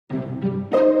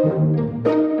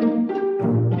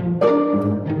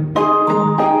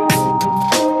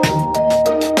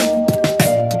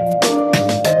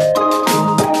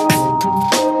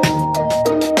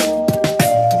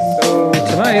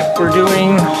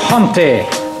Honte.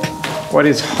 What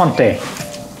is Honte?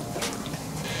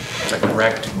 It's a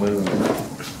correct move.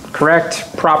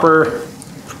 Correct, proper.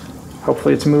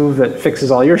 Hopefully it's a move that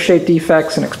fixes all your shape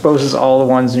defects and exposes all the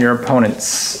ones in your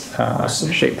opponent's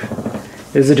shape.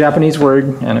 It is a Japanese word,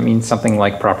 and it means something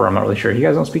like proper. I'm not really sure. You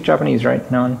guys don't speak Japanese, right?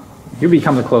 No one? You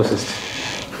become the closest.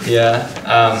 Yeah,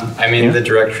 I mean, the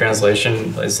direct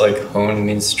translation is like hone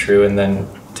means true, and then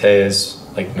te is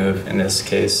like move in this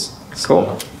case.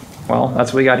 Cool. Well,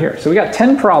 that's what we got here. So we got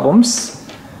 10 problems.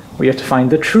 We have to find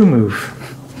the true move.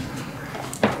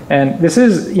 And this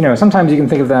is, sometimes you can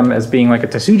think of them as being like a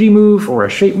Tsuji move or a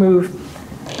shape move.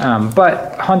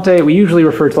 But Honte, we usually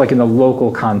refer to like in the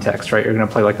local context, right? You're going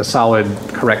to play like a solid,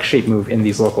 correct shape move in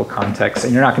these local contexts.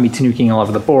 And you're not going to be tanuking all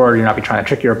over the board. You're not be trying to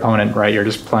trick your opponent, right? You're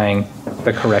just playing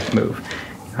the correct move.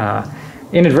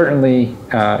 Inadvertently,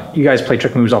 you guys play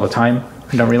trick moves all the time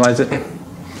and don't realize it,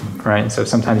 right? So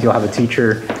sometimes you'll have a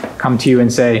teacher come to you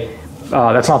and say,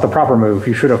 that's not the proper move.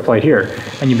 You should have played here.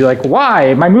 And you'd be like,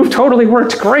 why? My move totally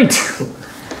worked great.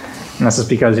 And that's just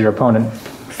because your opponent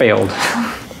failed.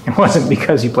 It wasn't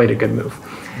because you played a good move.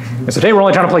 And so today we're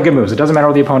only trying to play good moves. It doesn't matter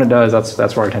what the opponent does.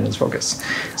 That's where our attention is focused.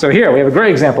 So here we have a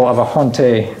great example of a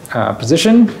Honte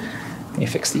position. Let me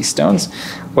fix these stones.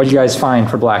 What did you guys find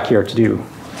for black here to do?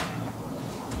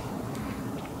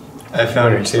 I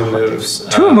found 2 moves.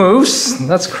 2 moves?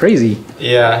 That's crazy.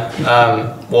 Yeah.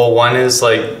 Well, one is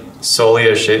like solely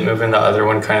a shape move, and the other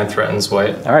one kind of threatens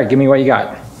white. All right, give me what you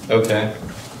got. Okay.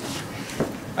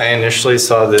 I initially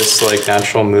saw this like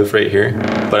natural move right here,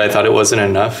 but I thought it wasn't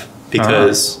enough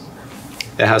because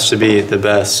it has to be the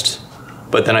best.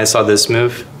 But then I saw this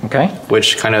move, okay,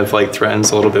 which kind of like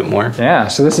threatens a little bit more. Yeah,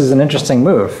 so this is an interesting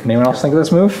move. Anyone else think of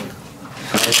this move?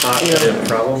 I thought that it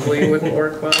probably wouldn't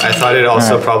work well. I thought it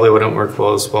also probably wouldn't work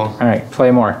well as well. All right,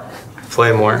 play more.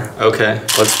 Play more. Okay,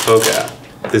 let's poke at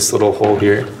this little hole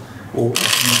here.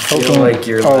 Poking like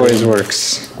always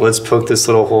works. Let's poke this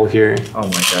little hole here. Oh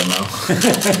my god,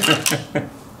 no.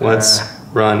 Let's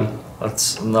run.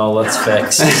 Let's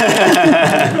fix.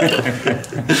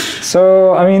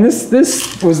 So, I mean,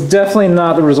 this was definitely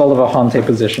not the result of a Honte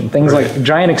position. Things like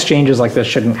giant exchanges like this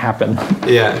shouldn't happen.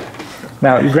 Yeah.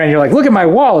 Now, granted, you're like, look at my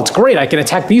wall. It's great. I can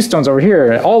attack these stones over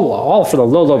here, all for the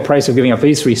low, low price of giving up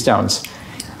these 3 stones.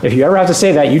 If you ever have to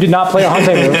say that, you did not play a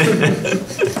Honte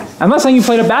move. I'm not saying you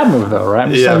played a bad move, though, right?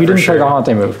 I'm just saying you didn't play the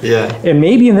Honte move. Yeah. And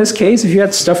maybe in this case, if you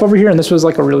had stuff over here and this was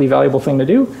like a really valuable thing to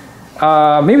do,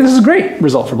 maybe this is a great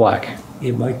result for black.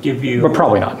 It might give you... But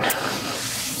probably not.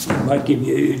 It might give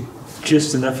you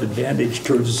just enough advantage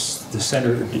towards the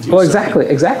center to do Well,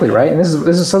 exactly, right? And this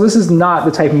is not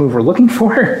the type of move we're looking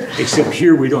for. Except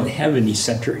here we don't have any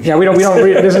center. Yeah, we don't.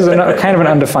 This is kind of an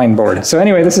undefined board. So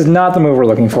anyway, this is not the move we're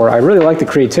looking for. I really like the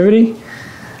creativity,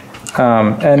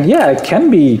 and yeah, it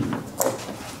can be,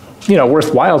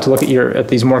 worthwhile to look at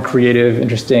these more creative,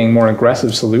 interesting, more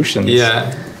aggressive solutions.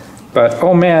 Yeah. But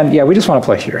oh man, yeah, we just want to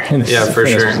play here. In this, for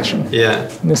sure. Position. Yeah.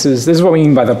 This is what we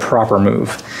mean by the proper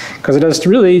move, because it does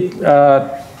really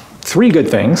 3 good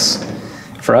things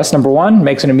for us. Number 1,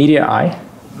 makes an immediate eye.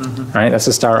 Right, that's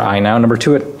a star eye now. Number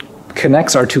 2, it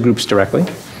connects our 2 groups directly.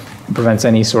 It prevents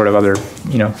any sort of other,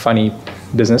 funny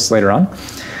business later on.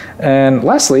 And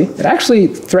lastly, it actually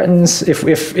threatens, if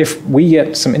we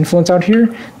get some influence out here,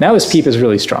 now his peep is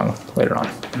really strong later on,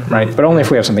 right? But only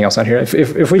if we have something else out here.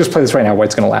 If we just play this right now,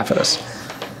 white's going to laugh at us.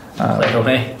 Play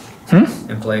away.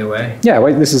 And play away. Yeah,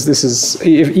 white, this is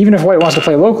even if white wants to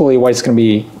play locally, white's going to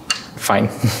be fine.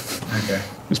 Okay.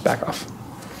 Just back off.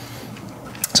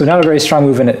 So not a very strong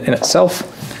move in itself,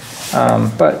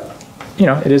 but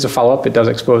it is a follow-up. It does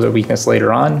expose a weakness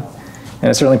later on,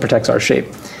 and it certainly protects our shape.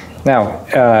 Now,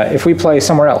 if we play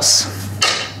somewhere else,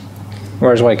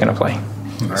 where's white going to play?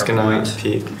 It's going to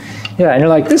peep. Yeah, and you're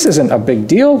like, this isn't a big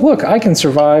deal. Look, I can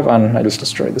survive on, I just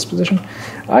destroyed this position.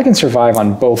 I can survive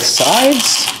on both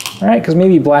sides, right? Because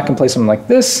maybe black can play something like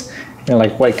this, and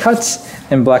like white cuts,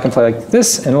 and black can play like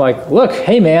this, and like, look,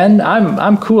 hey man,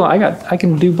 I'm cool. I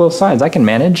can do both sides. I can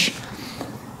manage.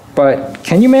 But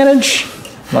can you manage?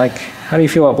 Like, how do you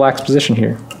feel about black's position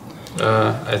here?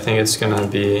 I think it's going to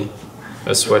be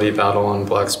a sweaty battle on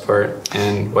black's part,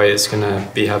 and white is going to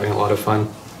be having a lot of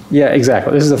fun. Yeah,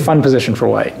 exactly. This is a fun position for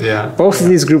white. Yeah. Both of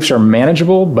these groups are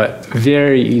manageable, but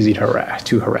very easy to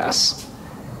harass.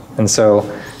 And so,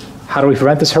 how do we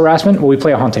prevent this harassment? Well, we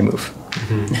play a Honte move.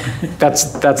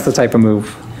 That's the type of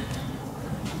move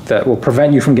that will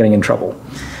prevent you from getting in trouble.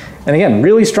 And again,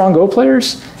 really strong Go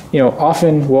players,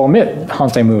 often will omit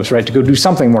Honte moves, right, to go do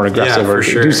something more aggressive or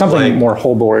do something like more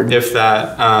whole board. If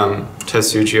that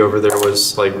Tetsuji over there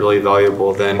was like really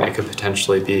valuable, then it could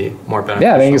potentially be more beneficial.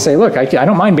 Yeah, then you can say, look, I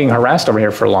don't mind being harassed over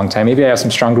here for a long time. Maybe I have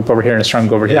some strong group over here and a strong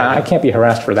group over here. Yeah. I can't be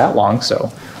harassed for that long, so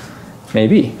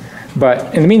maybe.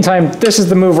 But in the meantime, this is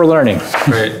the move we're learning.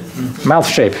 Right. Mouth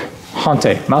shape,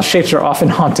 Honte. Mouth shapes are often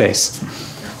Hontes.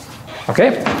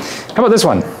 Okay, how about this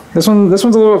one? This one's a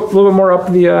little bit more up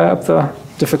the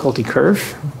difficulty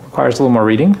curve. Requires a little more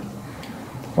reading.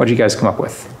 What did you guys come up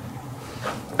with?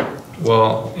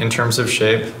 Well, in terms of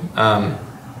shape,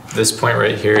 this point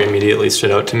right here immediately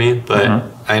stood out to me, but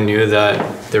I knew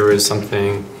that there was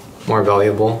something more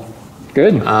valuable.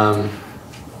 Good.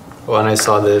 When I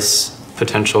saw this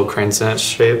potential crane's nest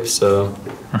shape, so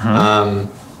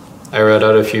I read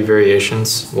out a few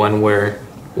variations. One where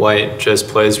white just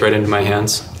plays right into my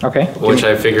hands, Okay. which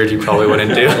I figured you probably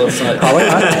wouldn't do. Probably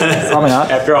not. Probably not.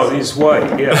 After all, he's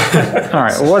white, yeah. All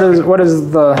right. What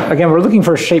is the? Again, we're looking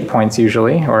for shape points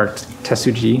usually, or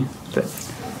Tetsuji that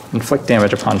inflict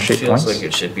damage upon shape Feels points. like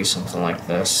it should be something like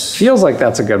this. Feels like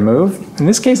that's a good move. In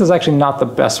this case, it's actually not the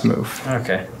best move.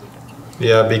 Okay.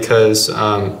 Yeah, because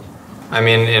I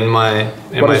mean, in my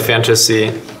is- fantasy,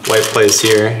 white plays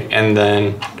here, and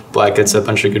then black gets a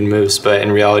bunch of good moves. But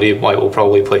in reality, white will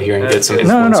probably play here and get some. No.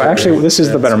 influence over Actually, here. this is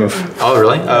the better move. Oh,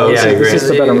 really? Oh, Yeah, okay, this great. is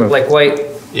the better move. Like white.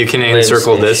 You can Lives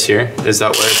encircle ish. this here. Is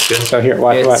that why it's good? So here,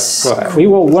 It's we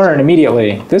will learn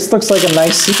immediately. This looks like a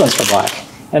nice sequence for black,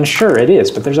 and sure it is.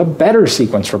 But there's a better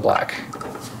sequence for black.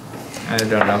 I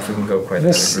don't know if we can go quite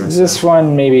This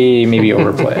one maybe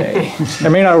overplay. Or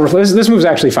maybe not overplay. This move's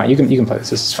actually fine. You can play this.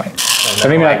 This is fine. But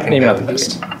maybe not the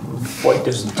best. White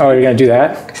doesn't. Oh, you're gonna do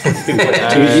that?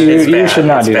 You should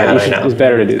not do that. It's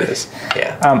better to do this.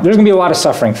 Yeah. There's gonna be a lot of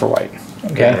suffering for white.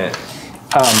 Okay.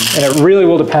 And it really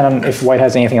will depend on if white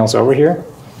has anything else over here.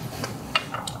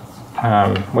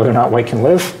 Whether or not white can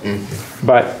live.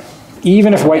 But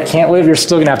even if white can't live, you're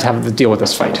still gonna have to deal with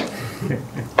this fight.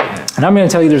 And I'm gonna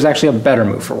tell you there's actually a better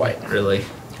move for white. Really?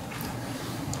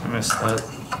 I missed that.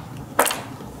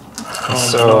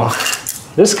 So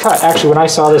this cut, actually, when I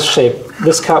saw this shape,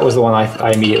 this cut was the one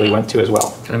I immediately went to as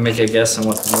well. Can I make a guess on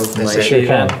what the move might I sure be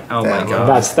can. then? Oh my god.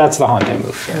 That's the Honte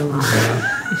move.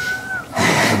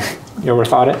 You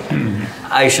overthought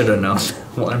it? I should have known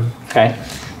one. Okay.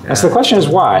 And so the question is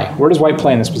why? Where does white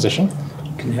play in this position?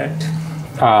 Connect.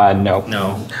 No.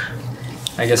 No.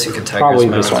 I guess you could tiger's Probably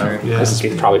mouth this one. there. Yeah. This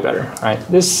is probably better. All right.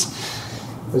 This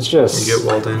is just. You get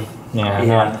walled in.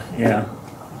 Yeah. Yeah.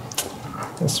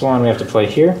 This one we have to play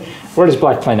here. Where does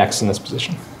black play next in this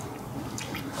position?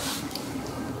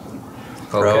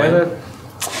 Okay.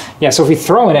 Yeah. So if we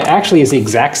throw in, it actually is the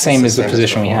exact same as the same as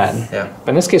position we had. Yeah. But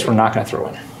in this case, we're not going to throw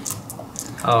in.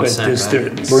 Oh, But snap there's back.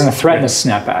 difference. We're going to threaten a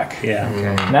snapback.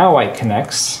 Yeah. Now white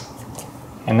connects,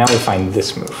 and now we find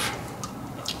this move.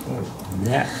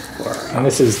 That far. And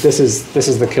this is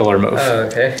the killer move. Oh,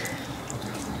 okay.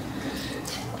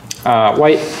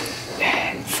 White,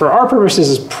 for our purposes,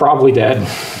 is probably dead.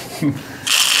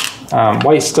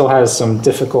 White still has some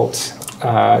difficult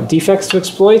defects to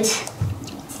exploit,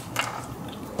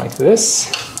 like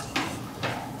this.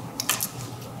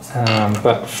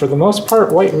 But for the most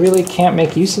part, white really can't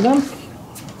make use of them.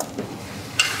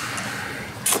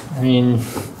 I mean,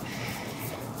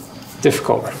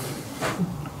 difficult.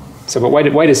 So, but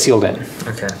white is sealed in.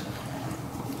 Okay.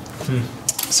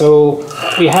 So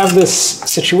we have this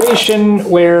situation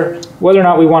where whether or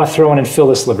not we want to throw in and fill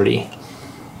this liberty.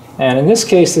 And in this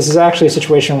case, this is actually a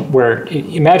situation where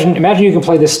imagine you can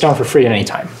play this stone for free at any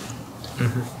time.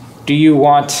 Do you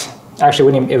want,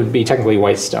 actually it would be technically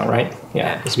white stone, right?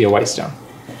 Yeah, this would be a white stone.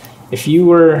 If you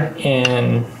were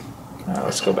in,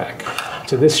 let's go back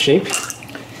to this shape.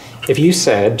 If you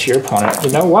said to your opponent,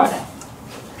 you know what?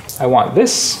 I want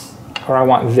this or I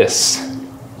want this.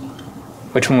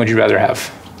 Which one would you rather have?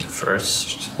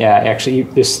 First. Yeah, actually,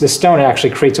 this stone actually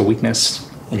creates a weakness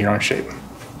in your own shape.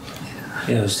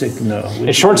 Yeah, I was thinking,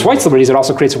 It shorts white's liberties, it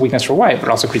also creates a weakness for white, but it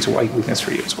also creates a white weakness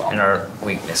for you as well, And our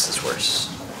weakness is worse.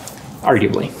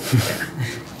 arguably.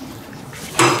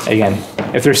 Again,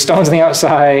 if there's stones on the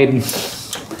outside,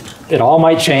 it all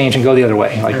might change and go the other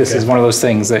way. Like this is one of those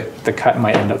things that the cut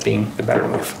might end up being the better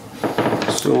move.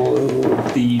 So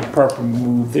the proper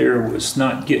move there was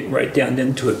not getting right down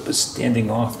into it, but standing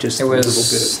off just It a little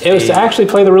was- bit. It was to actually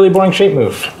play the really boring shape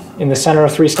move in the center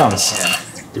of 3 stones. Yeah.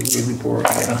 The really boring.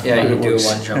 Yeah, you It do works.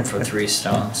 one jump for 3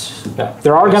 stones. Yeah.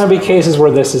 There are going to be cases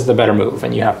where this is the better move,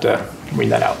 and you have to read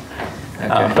that out.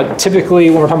 Okay. But typically,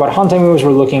 when we're talking about Honte moves,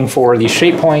 we're looking for these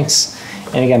shape points.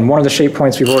 And again, one of the shape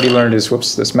points we've already learned is,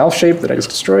 whoops, this mouth shape that I just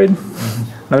destroyed.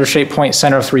 Another shape point,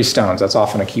 center of 3 stones. That's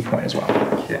often a key point as well.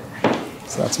 Yeah.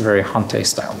 So that's a very Honte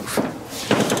style move.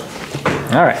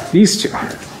 All right, these two.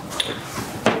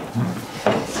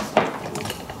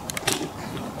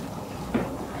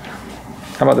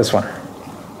 How about this one?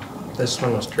 This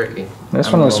one was tricky. This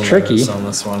I'm one a was little tricky. nervous on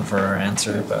this one for our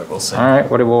answer, but we'll see. All right,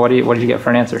 what did you get for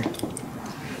an answer?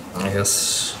 I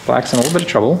guess Black's in a little bit of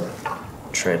trouble.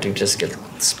 try to just get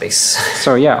space.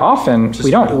 So yeah, often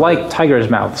we don't like tiger's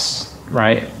mouths,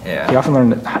 right? Yeah. You often learn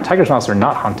that tiger's mouths are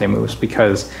not Honte moves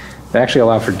because they actually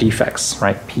allow for defects,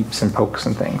 right? Peeps and pokes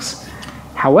and things.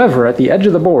 However, at the edge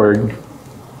of the board,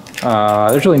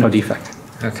 there's really no defect.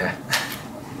 Okay.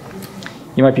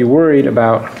 You might be worried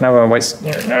about, can I have a white,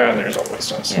 no, there's all white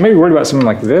stones. You may be worried about something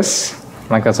like this,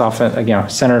 like that's often, again,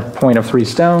 center point of 3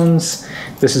 stones.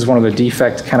 This is one of the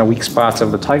defect kind of weak spots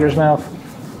of the tiger's mouth,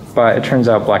 but it turns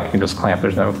out black can just clamp,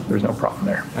 there's no problem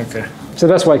there. Okay. So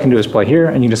the best way I can do is play here,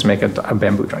 and you just make a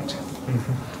bamboo joint.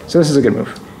 So this is a good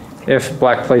move. If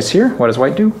black plays here, what does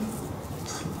white do?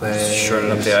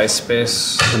 Shorten up the ice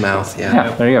space. The mouth, yeah.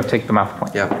 Yeah, there you go, take the mouth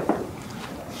point. Yep.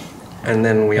 And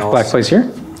then we also... Black plays here,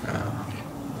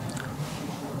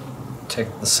 Take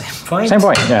the same point. same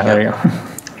point, yeah, there you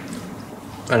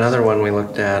go. Another one we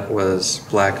looked at was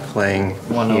black playing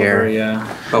One here. over,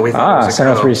 yeah. But we thought it was a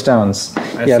Center co. 3 stones.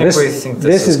 Yeah, think this, we think this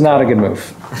this is is not a good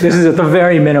move. This is at the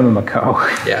very minimum a co.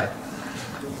 Yeah.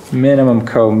 Minimum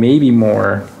co, maybe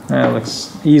more. It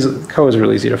looks easy, co is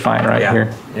really easy to find right Yeah.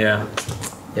 here. Yeah.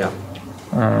 Yeah.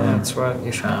 That's what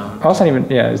you found. Oh, it's not even,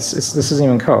 yeah, this isn't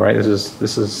even co, right? This is,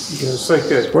 It's like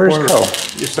that Where's corner. Co?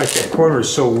 It's like that corner is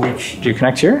so weak. do you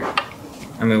connect here?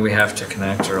 I mean, we have to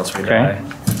connect or else we Okay. die.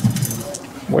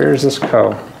 Where's this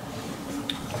co?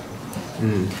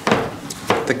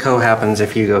 The co happens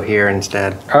if you go here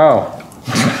instead. Oh.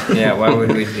 Yeah, why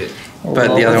would we do?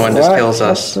 But the other one just kills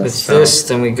us. With this,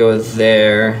 then we go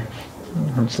there,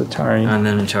 It's Atari. and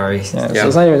then Atari. Yeah, so Yeah.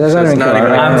 it's not even, that's So not it's even not co.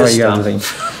 even- I don't I'm know what just you guys are dumb.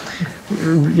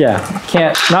 thinking. Yeah,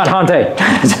 can't, not Honte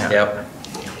Yep.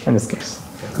 in this case.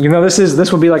 Even though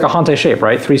this would be like a Honte shape,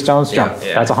 right? 3 stones, jump.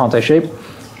 Yeah. That's a Honte shape.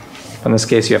 In this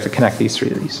case, you have to connect these 3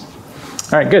 of these.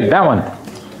 All right, good, that one.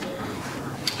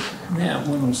 That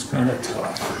one was kind of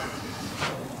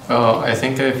tough. Oh, I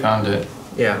think I found it.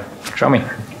 Yeah. Show me.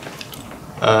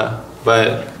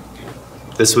 But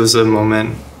this was a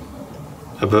moment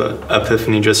of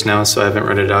epiphany just now, so I haven't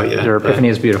read it out yet. Your but- epiphany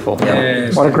is beautiful. Yeah.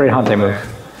 What a great Honte move.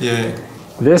 Yeah.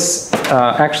 This,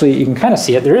 actually, you can kind of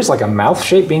see it. There is like a mouth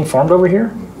shape being formed over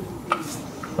here.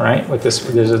 Right? With this,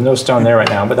 there's no stone there right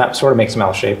now, but that sort of makes a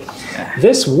mouth shape.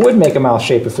 This would make a mouth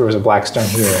shape if there was a black stone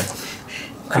here.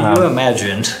 Could you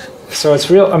imagine? So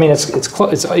it's real. I mean, it's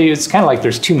kind of like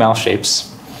there's 2 mouth shapes.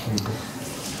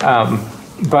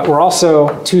 But we're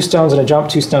also 2 stones and a jump,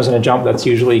 2 stones and a jump. That's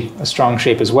usually a strong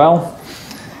shape as well.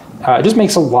 It just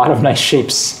makes a lot of nice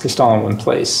shapes just all in one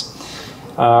place.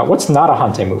 What's not a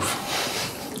Honte move?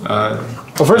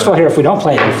 Well, first of all, here, if we don't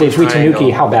play it, if they 3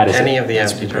 Tanuki, how bad is Any it? of the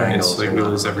empty It's triangles. like are we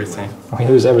not. lose everything. We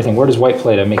lose everything. Where does white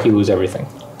play to make you lose everything?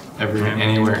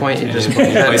 Anywhere. Point, you just Any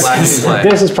point at places. black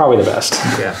flag. This is probably the best.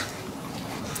 Yeah.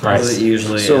 As it Right.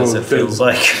 usually So is, it feels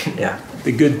like. Yeah.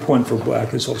 The good point for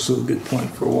black is also a good point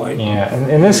for white. Yeah, and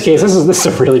in this case, this is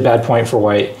a really bad point for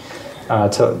white,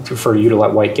 for you to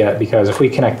let white get, because if we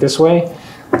connect this way,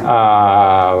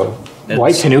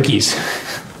 white Tanukis.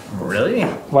 Really?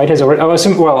 White has already,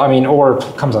 or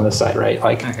comes on this side, right?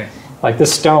 Okay. Like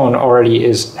this stone already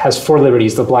has 4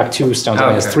 liberties, the black 2 stones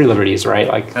only has Okay. 3 liberties, right?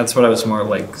 Like, That's what I was more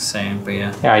like saying, but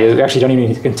yeah. yeah, you actually don't even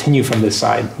need to continue from this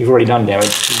side. You've already done damage.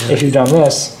 If you've done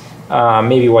this,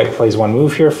 maybe white plays 1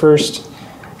 move here first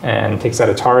and takes that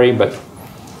Atari, but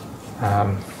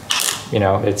you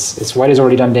know, it's white has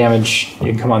already done damage. You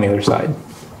can come on the other side.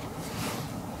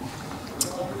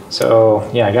 So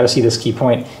yeah, I got to see this key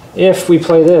point. If we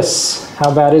play this,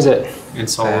 how bad is it?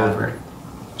 It's all over.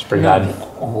 It's pretty bad.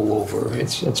 All over.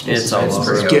 It's It's all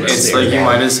over. It's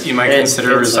like you might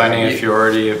consider resigning if you're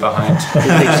already behind.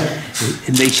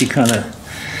 It makes you kind of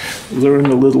learn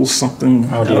a little something.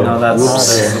 Oh dear. No, that's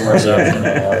Oops. the worst option.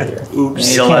 You Oops.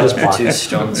 need to Can't just let block. the 2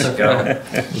 stones go.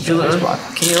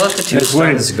 Can you let the 2 As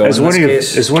wondering, stones go as in wondering this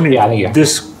if, case? as wondering Yeah, I think you- if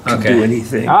this can Okay. do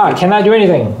anything. Ah, cannot do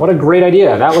anything. What a great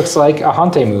idea. That looks like a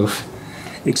Honte move.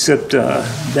 Except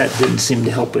that didn't seem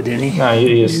to help it any. No,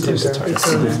 you just use the target.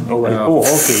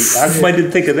 Okay. I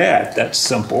didn't think of that. That's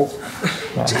simple.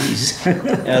 Jeez.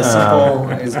 Yeah,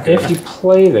 simple is good. If you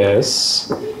play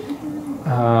this,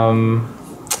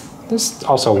 this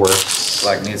also works.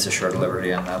 Black needs a short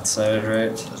liberty on that side,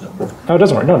 right? No, it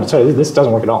doesn't work. No, sorry, this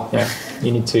doesn't work at all. Yeah,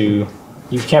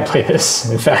 you can't play this.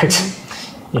 In fact,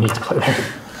 you need to play there.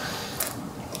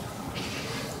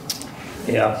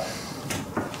 Yeah.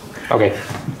 Okay,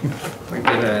 We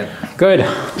did it. good.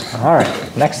 All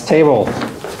right, next table.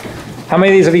 How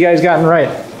many of these have you guys gotten right?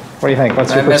 What do you think?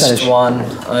 What's your I missed percentage? one.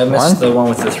 I missed One? the one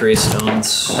with the 3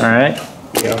 stones. All right.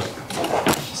 Yeah.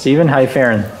 Steven, how you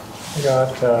faring? I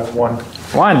got 1.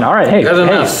 1. All right. Hey, Good hey,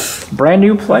 enough. brand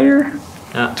new player.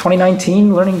 Yeah.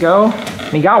 2019, learning Go.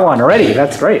 And he got 1 already.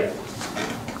 That's great.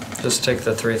 Just take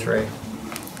the 3-3.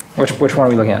 Which one are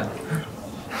we looking at?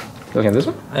 Looking at this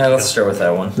one? Yeah, let's start with that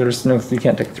one. There's no, you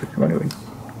can't take 3. What do we?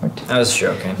 I was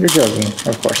joking. You're joking,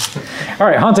 of course. All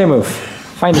right, Honte move.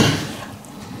 Find it.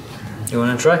 You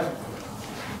want to try?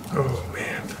 Oh, man.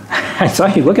 I saw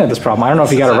you looking at this problem. I don't know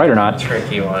if you got it right or not.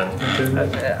 Tricky one.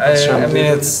 I mean,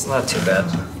 it's not too bad.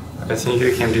 I think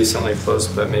you can do something close,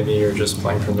 but maybe you're just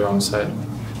playing from the wrong side.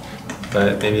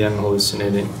 But maybe I'm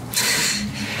hallucinating.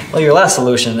 Well, your last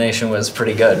hallucination was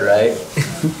pretty good, right?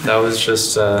 That was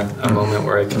just a moment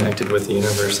where I connected with the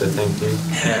universe, I think, dude.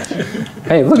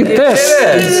 Hey, look at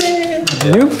this.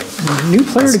 New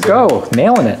player to go.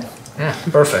 Nailing it. Yeah,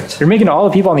 perfect. You're making all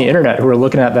the people on the internet who are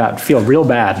looking at that feel real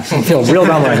bad. Feel real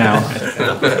dumb right now.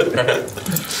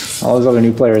 All those other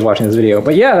new players watching this video.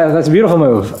 But yeah, that's a beautiful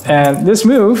move. And this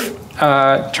move,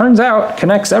 turns out,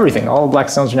 connects everything. All the black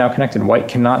stones are now connected. White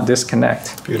cannot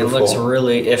disconnect. Beautiful. It looks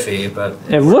really iffy, but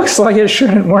It looks like it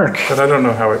shouldn't work. But I don't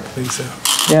know how it plays out.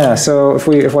 Yeah, so if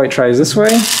white tries this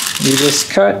way, you just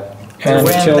cut and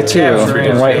Win kill the 2. capturing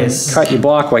And white race. cut, you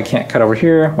block. White can't cut over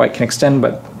here. White can extend,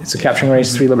 but it's a capturing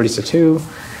race. 3 liberties to 2.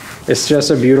 It's just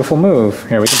a beautiful move.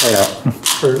 Here, we can play it out.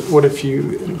 Or what if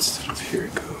you, instead of here,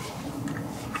 go?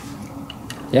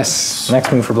 Yes,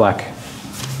 next move for black.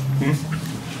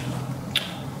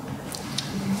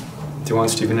 Do you want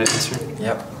Steven to answer?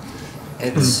 yep.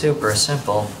 It's super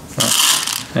simple.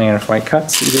 And if white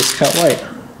cuts, you just cut white.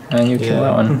 And you kill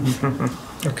that one.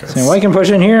 Okay. So white can push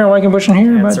in here, white can push in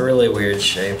here, It's but a really weird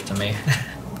shape to me.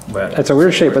 But it's a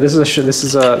weird shape, but this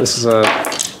is a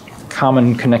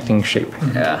common connecting shape.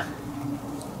 yeah.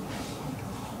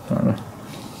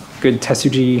 Good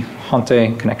Tetsuji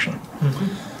Honte connection.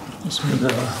 Spent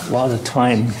a lot of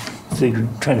time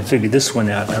trying to figure this one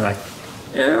out. And I'm like,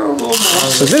 yeah,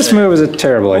 almost. So this move is a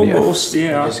terrible idea. Almost,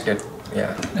 yeah. Just get,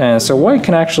 yeah. And so white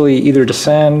can actually either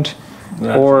descend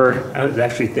or, I was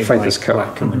actually thinking fight like this coat.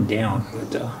 black coming down,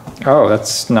 but oh,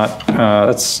 that's not,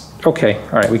 that's, okay,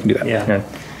 all right, we can do that. Yeah. Here.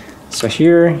 So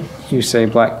here, you say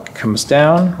black comes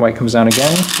down, white comes down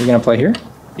again. You're gonna play here?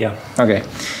 yeah. Okay.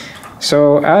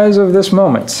 So as of this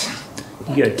moment,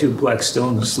 You got 2 black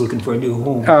stones looking for a new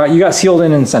home. you got sealed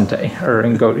in Sente, or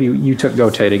in Go, you took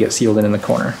Gote to get sealed in the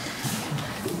corner.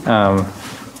 Yeah,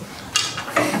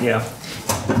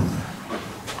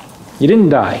 You didn't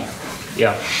die,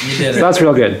 yeah. You did so it. that's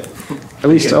real good. At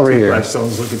least You got over 2 here. black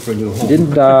stones looking for a new home. You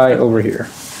didn't die over here.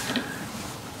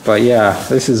 But yeah,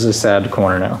 this is a sad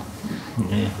corner now.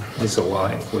 It's a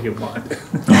lie. What do you want?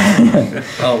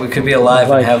 Well, we could be alive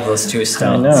Like, and have those 2 I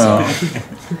stones. know.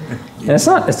 And it's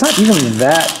not even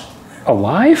that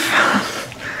alive.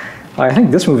 I think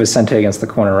this move is Sente against the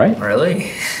corner, right? So.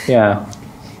 Really? Yeah.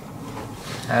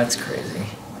 That's crazy.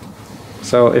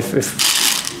 So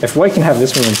if white can have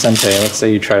this move in Sente, let's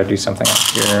say you try to do something up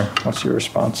here, what's your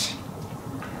response?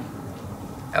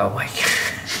 Oh my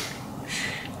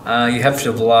god. You have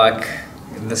to block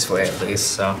this way at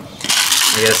least, so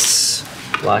I guess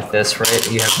block this,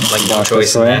 right? You have like no Block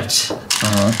choice this in way. that.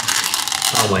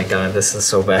 Oh my god, this is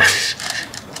so bad.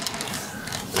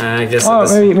 I guess Oh,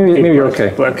 this, maybe you're okay.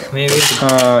 Black. maybe.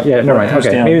 Yeah, never mind. comes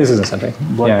Okay, down. maybe this isn't Sente.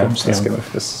 Blood Yeah, comes let's down. go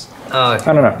with this. Oh, I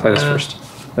don't know. Play this first.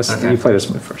 Okay. You play this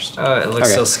move first. oh, it looks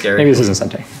Okay. so scary. Maybe this isn't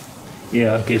Sente.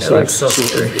 Yeah, okay, It so, looks so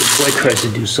scary. if white tries to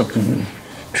do something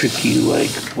tricky like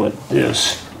what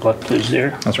this, black plays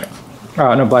there. That's right.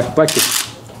 No, black just,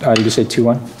 you just say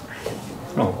 2-1.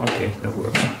 Oh, okay, that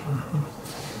works.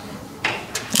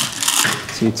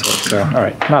 So you take, so, all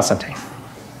right, not Sente.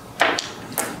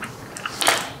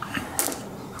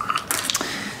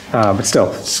 But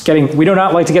still, it's we do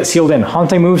not like to get sealed in.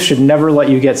 Honte moves should never let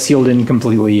you get sealed in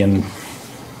completely and,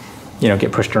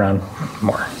 get pushed around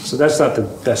more. So that's not the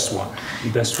best one. The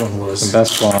best one was. The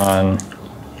best one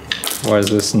was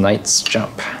this knight's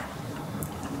jump.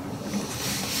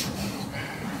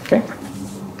 Okay,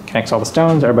 connects all the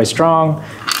stones, everybody's strong.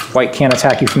 White can't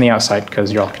attack you from the outside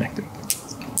because you're all connected.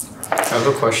 I have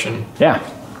a question. Yeah,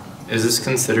 Is this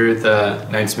considered the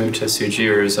knight's move Tetsuji,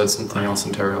 or is that something else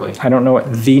entirely? I don't know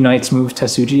what the knight's move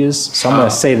Tetsuji is, so I'm gonna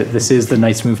say that this is the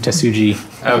knight's move Tetsuji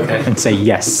Okay. and say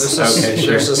yes. Okay,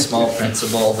 sure. There's a small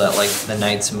principle that like the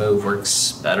knight's move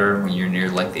works better when you're near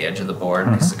like the edge of the board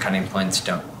because the cutting points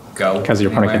don't go. Because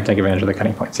your opponent can anywhere. take advantage of the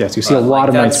cutting points. Yes, you see a But, lot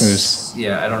of like, knight's that's- moves.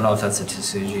 Yeah, I don't know if that's a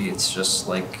Tetsuji. It's just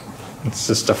like, It's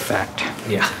just a fact.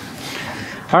 yeah.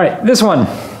 All right, this one,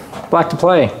 black to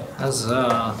play. That's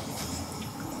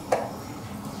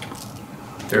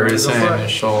There is an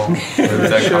initial move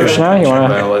that comes Krishna, you wanna-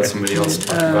 but I'll let somebody else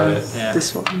talk about it. Yeah.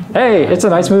 This one. Hey, it's a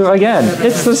nice move again.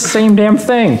 It's the same damn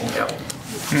thing.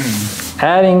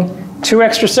 Adding 2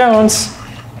 extra stones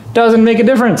doesn't make a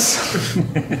difference.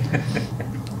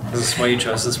 Is this why you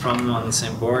chose this problem on the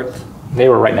same board? They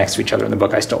were right next to each other in the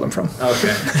book I stole them from.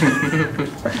 Okay.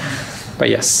 But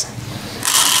yes.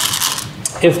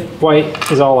 If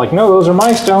white is all like, no, those are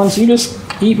my stones, you just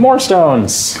eat more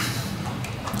stones.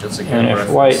 Just a And good if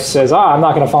reference. white says, I'm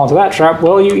not going to fall into that trap,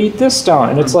 well, you eat this stone.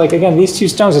 And it's like, again, these 2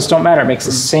 stones just don't matter. It makes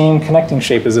the same connecting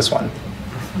shape as this one.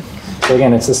 So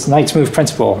again, it's this knight's move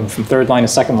principle from 3rd line to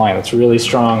 2nd line that's really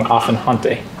strong, often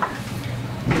Honte.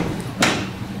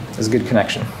 It's a good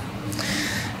connection.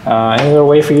 Any other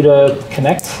way for you to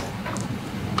connect?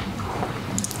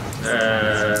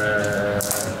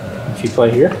 If you play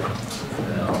here?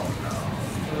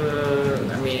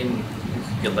 I mean,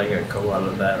 you could like go out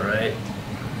of that, right?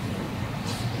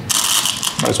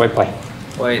 What does white play?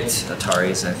 White,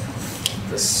 Atari's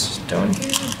the stone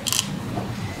here.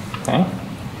 Okay.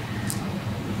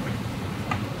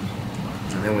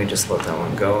 And then we just let that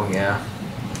one go, yeah.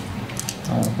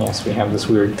 Yes, we have this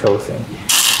weird co thing.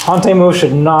 Honte move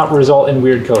should not result in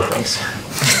weird co things.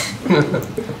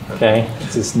 Okay,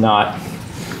 this is not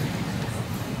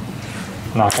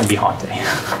going to be Honte.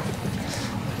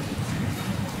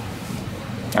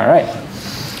 All right.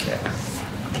 Okay.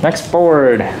 Next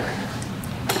board.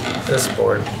 This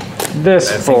board. This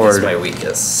I think board. is my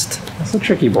weakest. It's a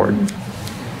tricky board.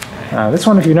 This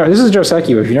one, if you know, this is Joseki.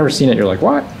 If you've never seen it, you're like,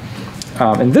 what?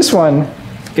 And this one,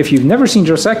 if you've never seen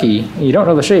Joseki and you don't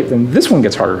know the shape, then this one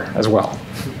gets harder as well.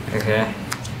 Okay.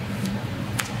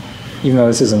 Even though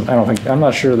this isn't, I'm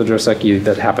not sure the Joseki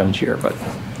that happened here, but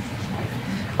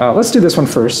let's do this one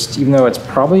first, even though it's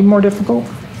probably more difficult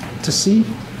to see.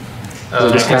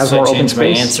 It just has more open change my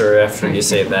space. answer after you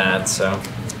say that, so.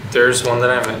 There's one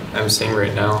that I'm seeing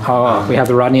right now. We have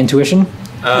the Rodney intuition.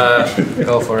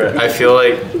 Go for it. I feel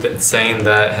like saying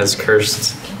that has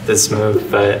cursed this move,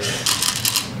 but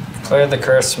Clear the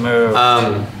curse move.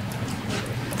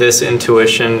 this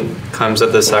intuition comes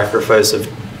at the sacrifice of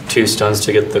 2 stones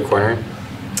to get the corner.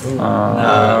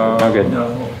 No good.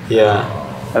 No. Yeah.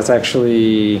 That's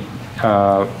actually,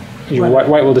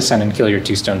 white will descend and kill your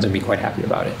 2 stones and be quite happy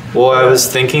about it. Well, I was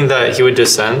thinking that he would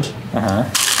descend,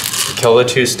 kill the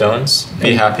 2 stones,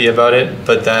 be happy about it,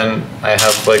 but then I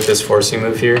have like this forcing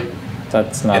move here,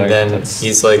 That's not and then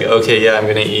he's like, okay, yeah, I'm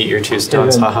gonna eat your 2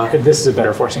 stones, haha. This is a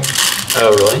better forcing.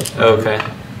 Oh, really? Okay. You're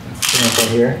going to play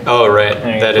here, Oh, right. And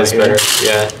you're That gonna is play here. better.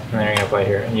 Yeah. and then you're going to play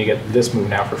here, and you get this move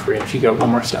now for free if you get 1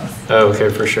 more stone. Oh, okay,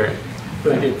 for sure.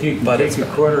 But if you can take a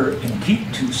quarter and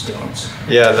keep 2 stones.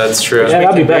 Yeah, that's true. Yeah,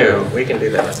 that'd be better. We can do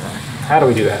that. How do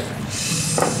we do that?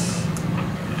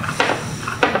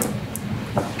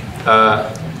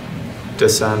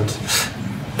 Descend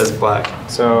as black.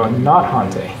 So not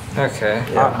Honte. Okay.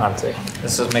 Not Honte.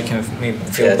 This is making me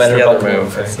feel Yeah, it's better the about other the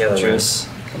move. move. It's the other move. Juice.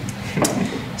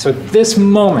 So at this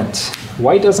moment,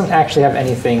 white doesn't actually have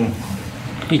anything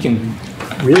he can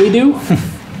really do.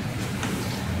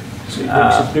 So he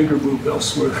makes a bigger move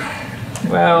elsewhere.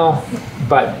 Well,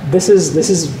 but this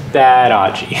is bad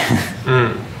Aji.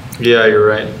 Yeah, you're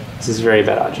right. This is very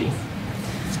bad Aji.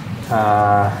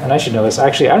 And I should know this.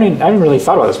 Actually, I haven't really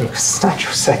thought about this because it's not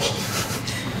Joseki.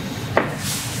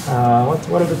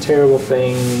 What are the terrible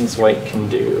things white can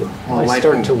do? Well, I white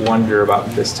start can- to wonder about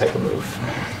this type of move.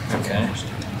 Okay.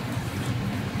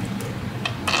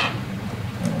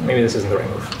 Maybe this isn't the right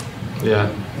move. Yeah.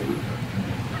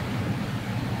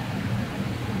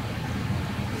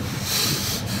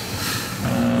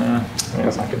 Maybe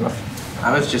that's not good enough.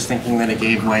 I was just thinking that it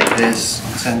gave white this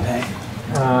Sentai.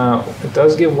 It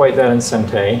does give white that in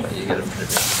Sente. You get a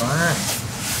pretty big corner.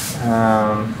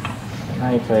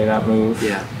 Now you play that move.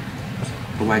 Yeah.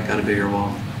 But white got a bigger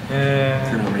wall for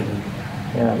no reason.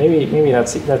 Yeah, maybe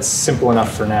that's simple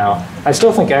enough for now. I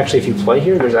still think actually if you play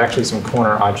here, there's actually some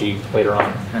corner Aji later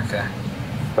on. Okay.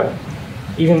 But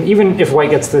even if white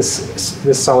gets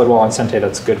this solid wall on Sente,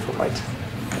 that's good for white.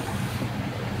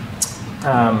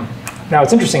 Now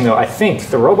it's interesting though. I think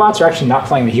the robots are actually not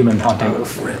playing the human Honte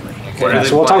move. Really? What Yeah, are so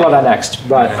they we'll talk playing? about that next.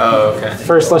 But Oh, okay.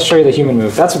 first, let's show you the human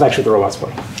move. That's what actually the robots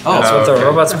play. That's what the okay.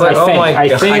 robots play. I Oh think- my I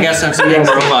god. think- I guess I'm seeing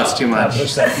the robots too much.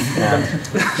 The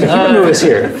human move is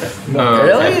here. Oh, okay.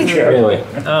 Really? Really.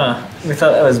 We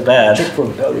thought that was bad.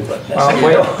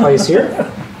 White plays here.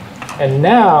 And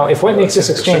now, if white makes this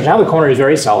exchange, now the corner is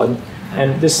very solid.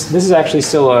 And this is actually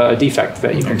still a defect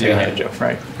that you can take advantage of,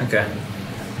 right? Okay.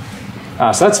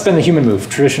 So that's been the human move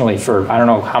traditionally for, I don't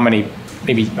know how many,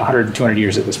 maybe 100, 200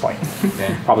 years at this point.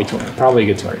 Okay. Probably a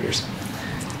good 200 years.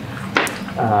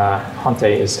 Honte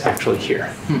is actually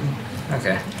here.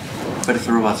 Okay. But if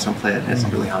the robots don't play it, it's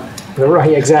really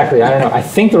Honte. Exactly. I don't know. I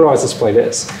think the robots display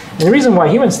this. And the reason why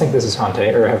humans think this is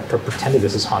Honte, or have pretended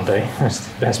this is Honte, as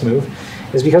the best move,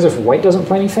 is because if white doesn't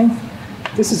play anything,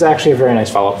 this is actually a very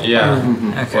nice follow-up. Yeah.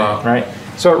 Okay. Wow. Right?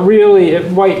 So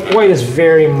white is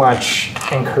very much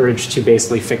encouraged to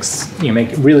basically fix, make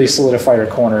really solidify your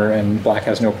corner, and black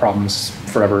has no problems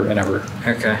forever and ever.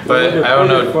 Okay. But I don't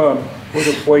know. What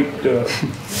if white I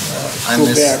go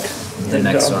missed back? the and,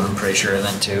 next one, I'm pretty sure,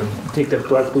 then too. Take that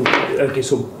black blue. Okay,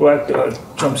 so black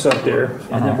jumps up there,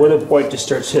 and then what if white just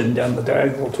starts heading down the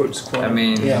diagonal towards the corner? I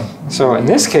mean- yeah. So in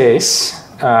this case,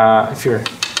 I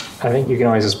think you can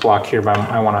always just block here, but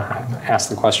I want to ask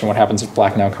the question, what happens if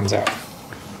black now comes out?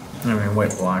 I mean,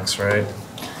 white blocks, right?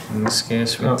 In this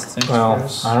case, we have to think Well,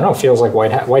 first. I don't know, feels like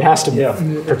white has to Yeah.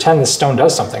 pretend this stone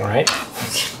does something, right?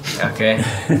 Okay.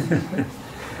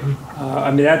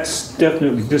 I mean, that's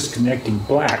definitely disconnecting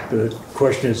black. The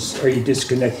question is, are you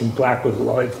disconnecting black with a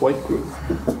live white group?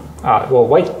 Well,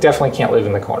 white definitely can't live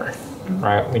in the corner,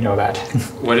 right? We know that.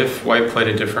 What if white played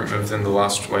a different move than the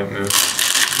last white move?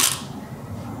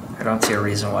 I don't see a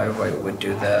reason why white would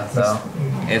do that, though.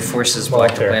 It forces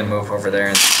black to There. play a move over there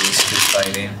and cease to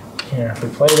fighting. Here, if we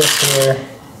play this here,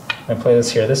 and play this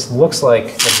here, this looks like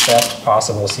the best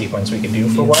possible sequence we could do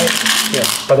for white. Yeah.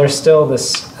 But there's still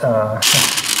this, No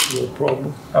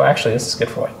problem. oh, actually, this is good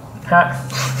for white.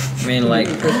 Ha. I mean, like,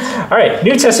 All right,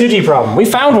 new Tetsuji problem. We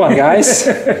found one, guys.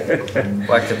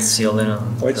 black gets sealed in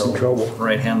on White's in the trouble.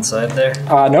 right-hand side there.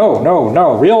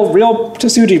 No. Real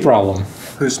Tetsuji problem.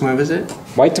 Whose move is it?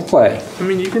 White to play. I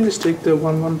mean, you can just take the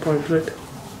 1/1 point, right?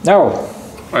 No,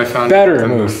 I found better the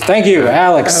move. Thank you,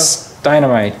 Alex.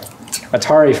 Dynamite.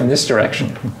 Atari from this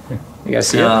direction. You guys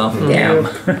see it? Damn.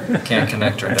 Can't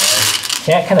connect or die.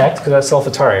 Can't connect because that's self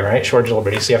Atari, right? Short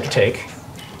liberty, so you have to take.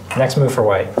 Next move for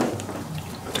white.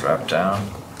 Drop down.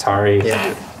 Atari. Yeah.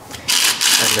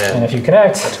 And And if then you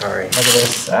connect, Atari. look at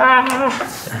this. Ah!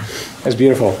 That's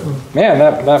beautiful. Man,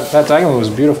 that diagonal was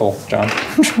beautiful, John.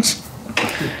 It's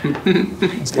It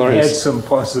had glorious. some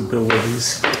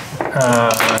possibilities.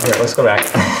 Here, let's go back.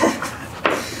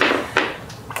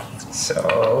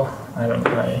 So, I don't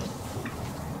know.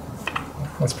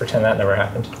 Let's pretend that never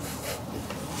happened.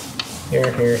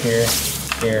 Here. Here,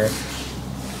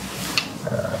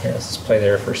 let's just play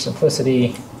there for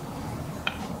simplicity.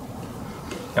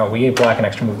 Oh, we gave black an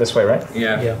extra move this way, right?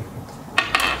 Yeah.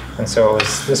 And so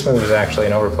this move is actually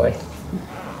an overplay,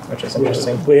 which is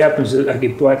interesting. What happens is I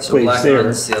get black So plays black there.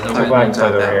 runs the other So way. black then. plays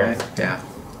over that here. way. Yeah.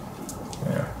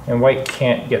 Yeah. And white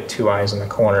can't get two eyes in the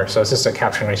corner, so it's just a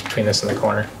capturing race between this and the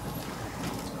corner.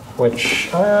 Which,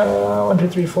 1, 2,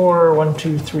 3, 4, 1,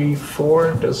 2, 3,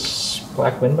 4. Does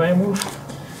black win by a move?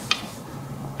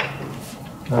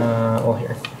 Well,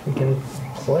 here. We can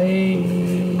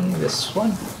play this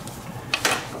one.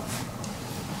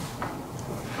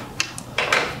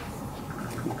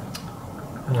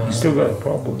 You still got a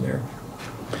problem there.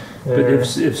 But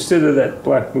if instead of that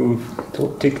black move,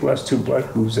 take the last two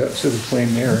black moves out instead of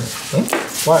playing there.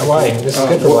 Why? This is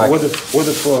good for black. What if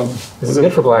This is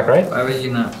good for black, right? Why would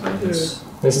you not play this?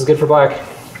 This is good for black.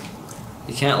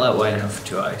 You can't let white have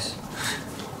two eyes.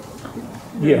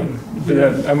 yeah,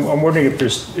 but I'm wondering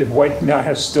if white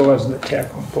now still has an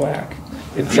attack on black.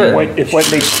 If Sure. if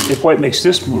white makes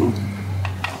this move,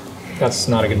 That's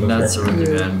not a good move That's here. a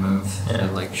really bad move.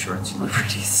 It like shorts your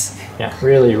liberties. Yeah,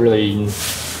 really.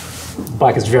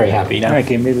 Black is very happy now.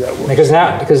 okay, maybe that works.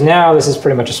 Because now this is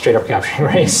pretty much a straight up capturing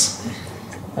race.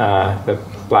 The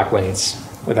black wins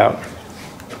without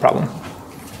problem.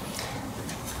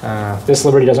 This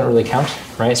liberty doesn't really count,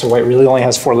 right? So white really only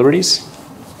has 4 liberties.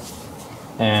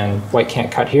 And white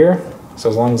can't cut here. So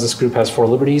as long as this group has 4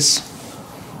 liberties,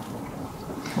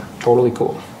 totally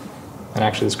cool. And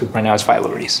actually this group right now has 5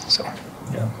 liberties, so.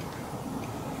 Yeah.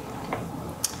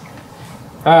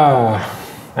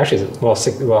 Actually, well,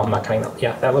 I'm not counting that.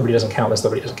 Yeah, that liberty doesn't count, this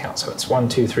liberty doesn't count. So it's 1,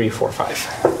 2, 3, 4,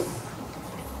 5.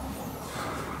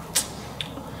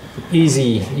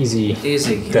 Easy Easy.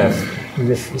 death.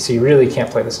 So you really can't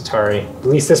play this Atari. At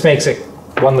least this makes it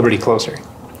 1 liberty closer.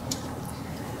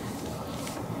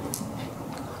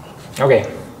 Okay.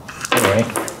 Anyway,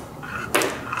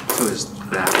 So is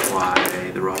that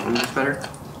why the Roman is better?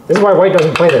 this is why white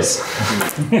doesn't play this.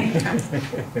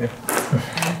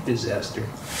 Disaster.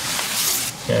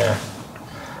 Yeah.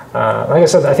 Like I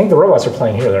said, I think the robots are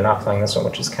playing here. They're not playing this one,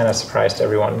 which is kind of a surprise to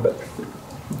everyone. But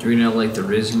Do we know like the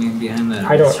reasoning behind that?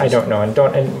 I don't know, and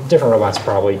different robots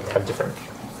probably have different.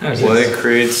 Well, it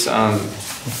creates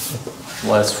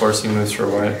less forcing moves for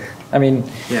white. I mean,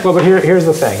 Yeah. well, but here's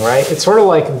the thing, right? It's sort of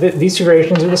like these two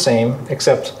variations are the same,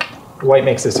 except white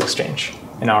makes this exchange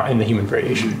in the human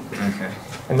variation. Okay.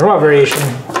 In the robot variation,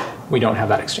 we don't have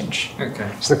that exchange. Okay.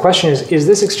 So the question is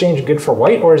this exchange good for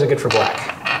white or is it good for black?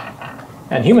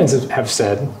 And humans have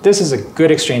said, this is a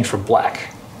good exchange for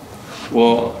black.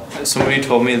 Well, somebody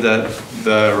told me that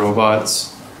the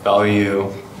robots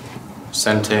value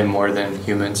Sente more than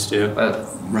humans do. But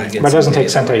Right. But it doesn't take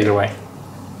Sente either way.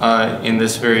 In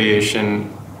this variation,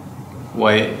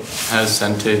 white has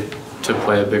Sente to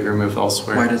play a bigger move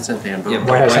elsewhere. Why does it ban both? Yeah,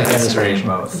 White has white Sente in has this Sente in variation.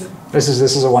 both. This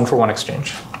is a 1-for-1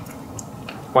 exchange.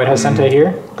 White has Sente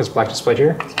here, because black displayed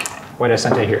here. White has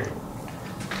Sente here.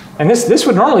 And this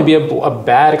would normally be a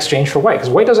bad exchange for white, because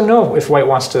white doesn't know if white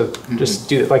wants to just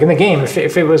do it. Like in the game, if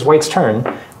it was white's turn,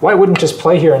 white wouldn't just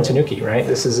play here in Tanuki, right?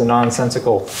 This is a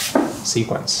nonsensical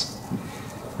sequence,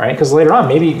 right? Because later on,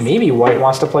 maybe white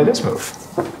wants to play this move.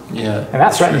 Yeah. And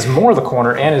that threatens more the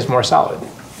corner and is more solid.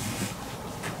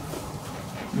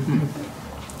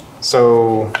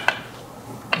 So,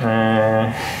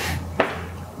 I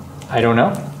don't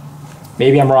know.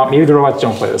 Maybe I'm wrong. Maybe the robots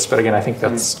don't play this, but again, I think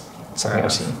that's something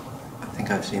I've seen. I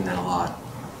think I've seen that a lot.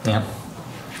 Yeah.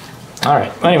 All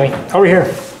right. Anyway, over here.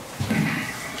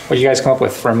 What did you guys come up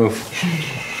with for a move?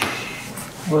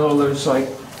 Well, there's like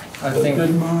I a think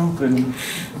good move, and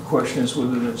the question is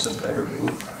whether there's a better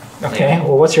move. Okay.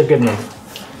 Well, what's your good move?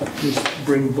 Just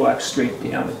bring black straight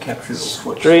down and capture those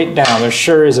foots. Straight down. There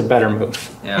sure is a better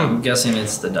move. yeah, I'm guessing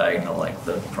it's the diagonal, like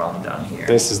the problem down here.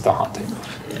 This is the Honte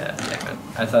move. Yeah, damn it.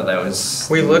 I thought that was.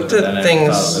 We looked but then at I thought there things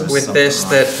was with something this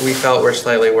wrong. that we felt were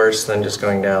slightly worse than just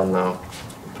going down, though.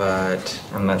 But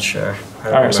I'm not sure. I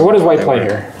don't All right. So what does remember white they play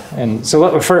were. here? And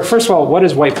so first of all, what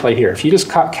does white play here? If you just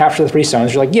capture the 3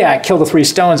 stones, you're like, yeah, I killed the 3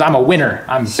 stones. I'm a winner.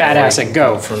 I'm badass like, at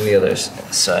go. From the other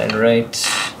side, right?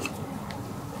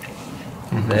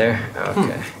 There.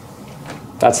 Okay.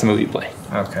 That's the move you play,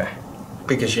 Okay.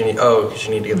 Because you need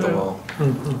to get the wall.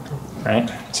 right?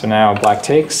 So now black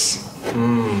takes.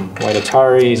 Mm. White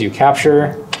Ataris, you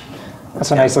capture.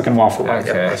 That's a nice looking wall for white.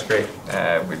 Okay. Yeah, that's great.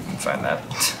 We didn't find that.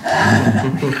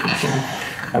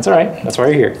 That's all right. That's why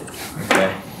you're here.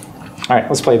 Okay. All right,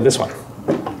 let's play this one. I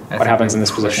What think happens we in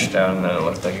this pushed position? down and then it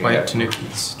looked like it White got-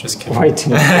 Tanukis. Just kidding. White.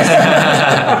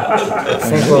 I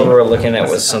think what we were looking at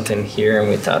was something here, and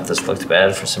we thought this looked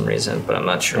bad for some reason, but I'm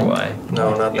not sure why.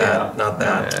 No, not Yeah. that. Not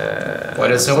that. Why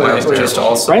doesn't white just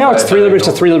also Right now it's play 3 liberties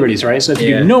to diagonal? 3 liberties, right? So if you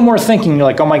Yeah. do no more thinking, you're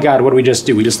like, oh my god, what did we just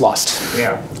do? We just lost.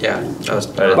 Yeah, Yeah, that was.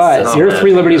 But But That's your not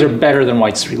 3 bad. liberties are better than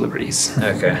white's 3 liberties.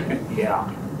 Okay. yeah.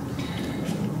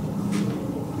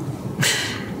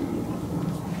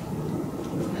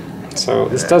 So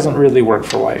this doesn't really work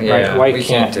for white, Yeah, right? White we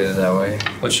can't do it that way.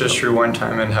 Let's just rewind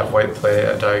time and have white play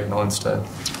a diagonal instead.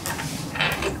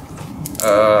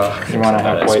 You want to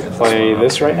have white play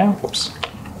this right now? Whoops.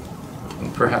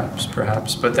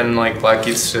 Perhaps. But then like black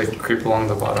gets to creep along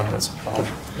the bottom. That's a problem.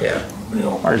 Yeah.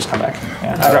 Or just come back.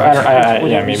 Yeah,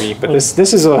 yeah, maybe. But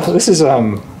this is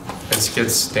It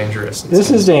gets dangerous. this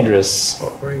is dangerous.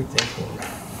 What were you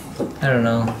thinking? I don't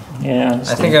know. Yeah.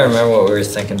 I think I remember what we were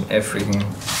thinking. If we can,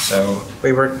 so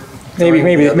We were. Maybe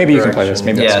going the other you can play this. direction.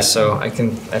 Maybe yeah. that's So I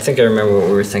think I remember what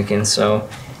we were thinking. So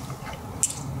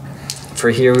for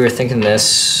here, we were thinking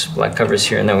this. Black covers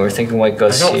here, and then we were thinking white I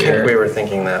goes don't here. think we were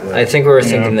thinking that. Move. I think we were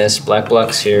thinking this. Black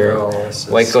blocks here. No, this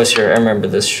is- White goes here. I remember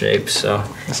this shape. So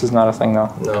this is not a thing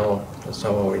though. No, that's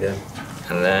not what we did.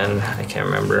 and then I can't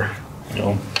remember.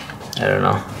 No. I don't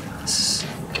know.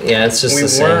 Yeah, it's just We the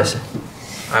same. weren't-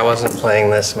 I wasn't playing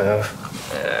this move.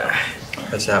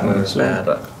 Because that move is bad.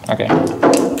 But Okay.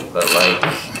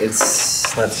 like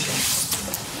it's Let's.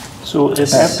 So if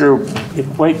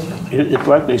if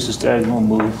black plays this diagonal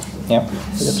move, Yeah.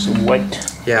 put up some white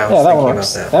Yeah, I was Yeah, that thinking one about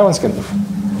works. that. That one's good.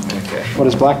 okay. What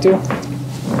does black do?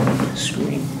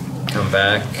 screen. Come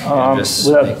back and just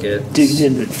Without make it. digging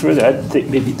into it further, I'd think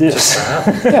maybe this.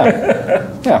 Yeah.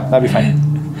 Yeah, that'd be fine.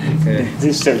 Okay.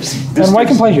 This starts. And white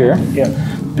can play here. Yeah,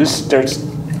 this starts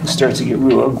to get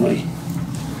real ugly.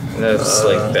 That's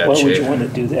like Why bad would you shape. want to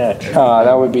do that?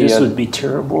 That would be This a, would be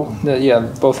terrible. yeah,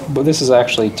 both, but this is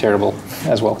actually terrible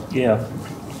as well, Yeah,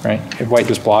 right? If white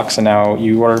just blocks and now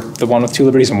you are the one with 2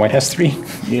 liberties and white has 3,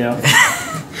 yeah.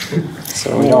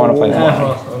 so we don't want to play that.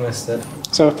 Oh, I missed it.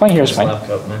 So playing here is Just fine. lock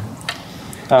up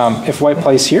now. If white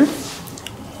plays here,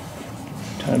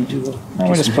 Time to.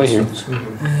 we just play here.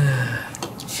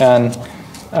 And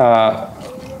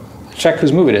check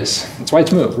whose move it is. It's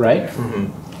white's move, right?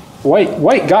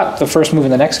 White got the first move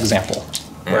in the next example,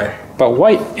 Right. but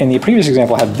white in the previous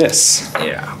example had this.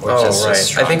 Yeah. Which Oh, is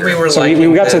just right. I think we stronger. were So like.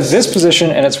 we got to this position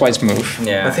and it's white's move.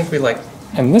 Yeah. I think we like.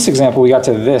 In this example, we got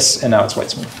to this and now it's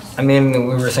white's move. I mean,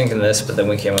 we were thinking this, but then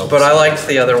we came up. But I liked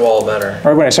the other wall better.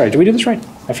 Or wait, sorry, did we do this right?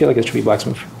 I feel like it should be black's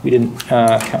move. We didn't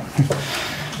count.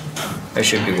 It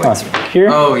should be white's move. Here.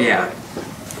 Oh, yeah.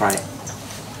 Right.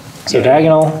 So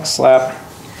diagonal, slap.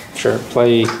 Sure,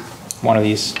 play one of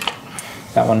these.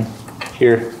 That one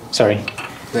here. Sorry.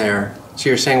 There. So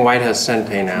you're saying white has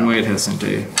Sente now? White has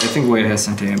Sente. I think white has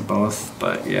Sente in both,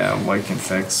 but yeah, white can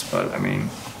fix, but I mean...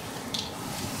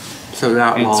 So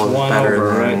that It's wall is one better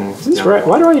over, than... Is this right?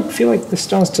 Why do I feel like the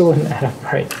stone still didn't add up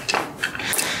right?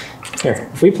 Here,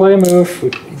 if we play a move,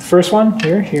 first one,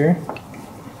 here, here,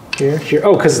 here, here.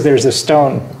 Oh, because there's a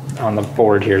stone on the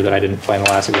board here that I didn't play in the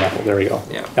last example. There we go.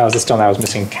 Yeah. That was the stone that I was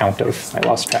missing count of. I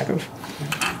lost track of.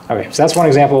 Okay, so that's one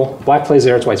example. Black plays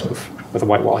there, it's white's move with a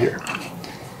white wall here.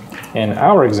 In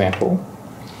our example,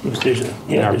 There's a,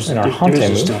 In our- there's in our there- Honte there is a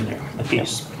move. stone there, a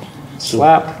piece.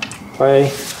 slap,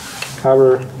 play,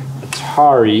 cover,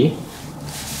 Atari.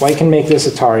 White can make this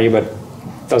Atari, but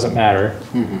doesn't matter.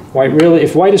 White really,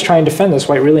 if white is trying to defend this,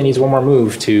 white really needs one more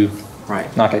move to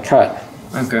Right. not get cut.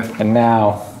 Okay. And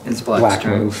now, It's black's black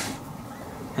turn. move.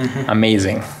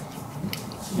 Amazing.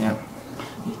 Yeah.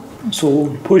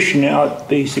 So pushing out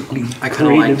basically I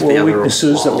kinda liked created the more other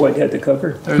weaknesses that wall. white had to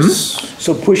cover.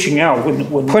 So pushing out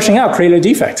when Pushing out created a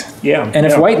defect. Yeah. And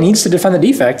if yeah. white needs to defend the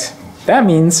defect, that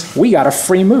means we got a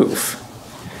free move,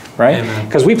 right? Amen.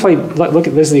 Because we played, look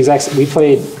at this, is the exact,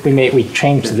 we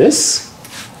changed this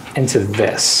into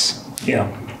this. Yeah.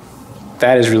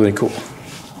 That is really cool.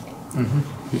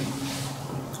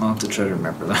 I'll have to try to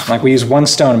remember that. Like we use one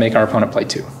stone to make our opponent play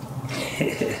two.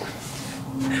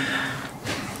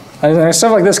 And there's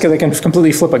stuff like this that can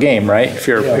completely flip a game, right? If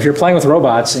you're playing with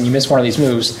robots and you miss one of these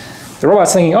moves, the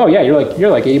robot's thinking, oh yeah, you're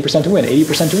like 80% to win,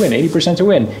 80% to win, 80% to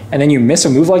win, and then you miss a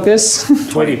move like this.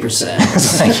 20%.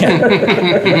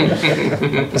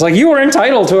 It's like you were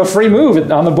entitled to a free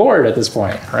move on the board at this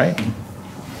point, right?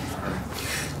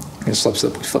 It just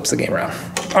flips the game around.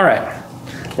 All right,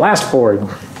 last board.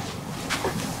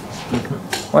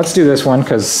 Let's do this one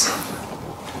because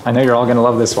I know you're all gonna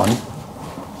love this one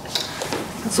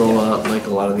It's a lot like a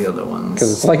lot of the other ones.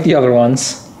 because it's like the other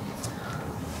ones.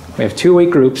 We have two weak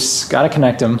groups, gotta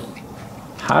connect them.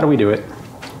 How do we do it?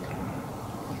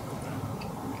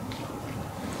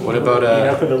 What about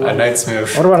a knight's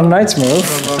move? What about a knight's move?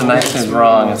 If the knight is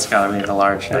wrong, it's gotta be the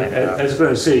large knight. I was going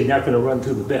to say, you're not going to run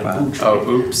through the bamboo tree. Oh,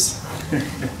 oops.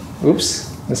 Oops.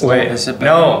 This is Wait, Is it better?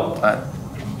 no.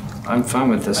 I'm fine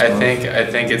with this I one.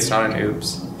 think it's not an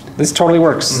oops. This totally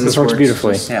works. This works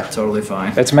beautifully. Yeah. Totally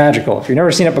fine. It's magical. If you've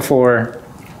never seen it before,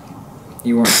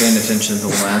 You weren't paying attention to the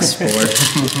last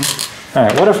board. all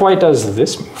right. What if white does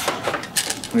this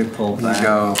move? We pull You back.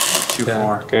 go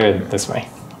 2-4. Good, this way.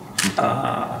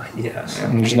 Yes.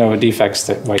 And there's no defects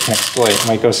that white can exploit.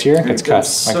 White goes here, gets cut.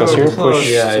 White goes here, push.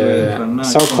 Yeah, yeah, yeah. but not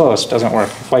So close, doesn't work.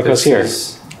 If white goes here,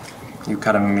 You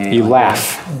cut him immediately. you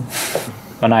laugh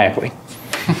maniacally.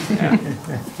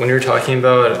 When you were talking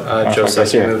about so it goes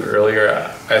Joseki here. move earlier,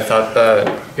 I thought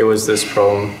that it was this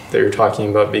problem that you're talking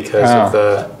about because Oh. of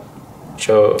the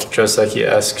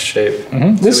Joseki-esque shape.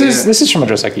 This we is have- this is from a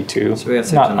Joseki too. So we have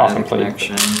to Not deny often the played.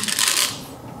 connection.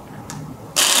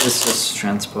 This just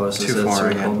transposes it, 2-4 so we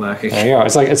again. pull back There again. you go.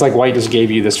 It's like white just gave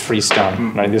you this free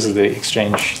stone. Right? This is the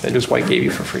exchange that just white gave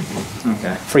you for free.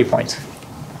 Okay. Free points.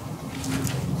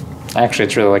 Actually,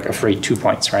 it's really like a free 2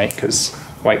 points, right? Because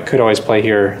white could always play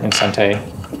here in Sente.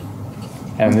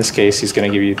 And in this case, he's going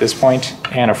to give you this point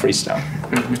and a free stone.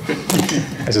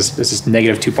 This is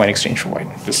negative 2 point exchange for white,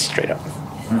 just straight up.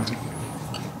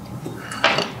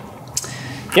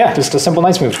 Yeah, just a simple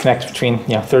nice move to connect between,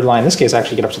 third line. In this case,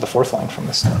 actually get up to the fourth line from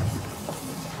this stone.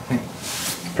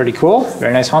 Pretty cool.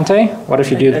 Very nice Honte. What if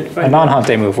you do a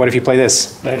non-Honte move? What if you play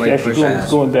this? Actually, push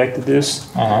going back to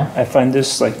this, I find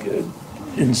this like,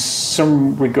 in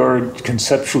some regard,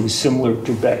 conceptually similar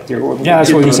to back there. Where Yeah,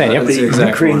 that's what we saying, yep. That's the The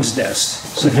exact crane's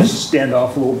nest. So just stand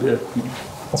off a little bit.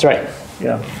 That's right.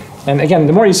 Yeah. And again,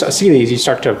 the more you see these, you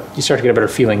start to get a better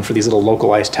feeling for these little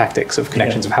localized tactics of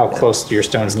connections of how close your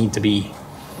stones need to be.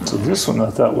 So this one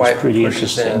I thought was White pretty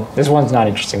pushes interesting. in. This one's not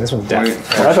interesting. This one's deaf.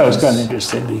 Well, I thought it was kind of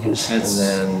interesting because, And It's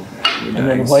then, and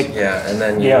then white. yeah, and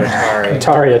then you Yeah.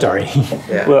 Atari. Atari.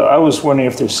 Yeah. Well, I was wondering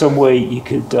if there's some way you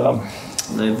could.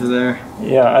 Live there.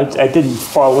 Yeah, I didn't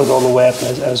follow it all the way up.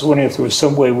 I was wondering if there was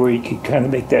some way where you could kind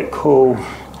of make that ko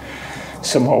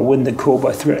somehow win the ko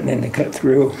by threatening to cut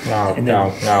through. No, And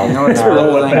no, then- no. You know what's no,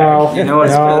 better than no, You know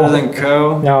what's no, better than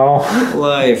Co? No,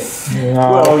 Life. no.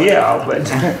 Well, yeah, but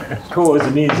ko is a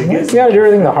means You against. gotta do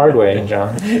everything the hard way,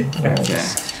 John. Okay.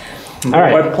 All My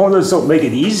right, opponents don't make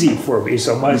it easy for me,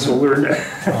 so I might as well learn it.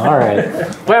 all right.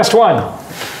 Last one.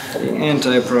 The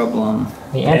anti-problem.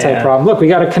 The anti-problem. Look, we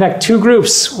gotta connect two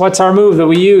groups. What's our move that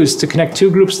we use to connect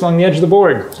two groups along the edge of the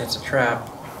board? It's a trap.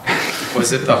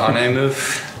 Was it the Honte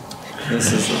move?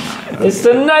 This is It's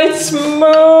the Knight's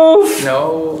move!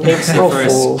 No. April first.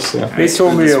 Fools. Yeah. They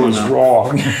told me this I one was up.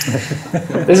 wrong.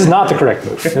 This is not the correct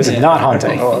move. This is not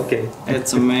Honte. Oh, okay.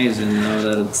 It's amazing though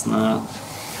that it's not.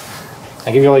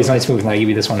 I give you all these Knight's moves and I give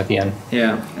you this one at the end.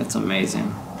 Yeah, it's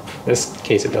amazing. This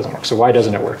case it doesn't work. So why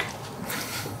doesn't it work?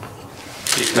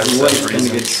 Because White's of gonna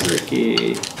get reasons.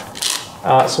 tricky.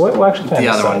 So we'll actually play The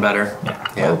on this other one side. better. Yeah,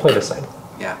 Yeah. we'll play this side.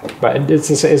 Yeah. But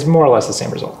it's more or less the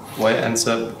same result. White ends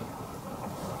up.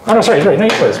 Oh no, sorry. No, you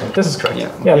play this one. This is correct.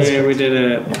 Yeah, Yeah, this is we did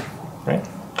it. right.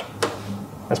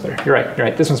 That's better. You're right. You're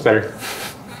right. This one's better.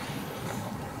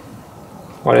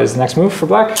 What is the next move for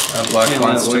black? Black Yeah,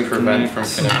 wants that to white prevent from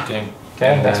connects. connecting.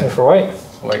 Okay, next move for white.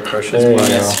 White crushes There you black.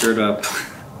 go. Yeah, screwed up.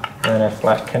 And if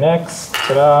black connects,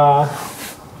 ta-da!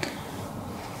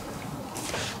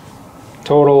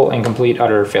 Total and complete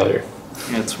utter failure.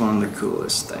 It's one of the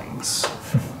coolest things.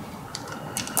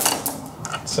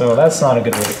 So that's not a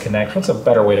good way to connect. What's a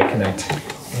better way to connect?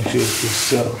 Actually,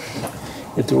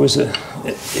 if there was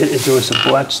a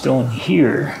black stone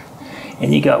here,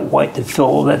 and you got white to fill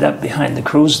all that up behind the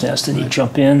crow's nest, and you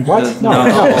jump in. What? No, No.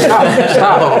 no,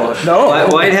 stop. No.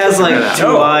 White has like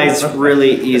two eyes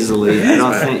really easily. I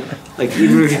don't think, like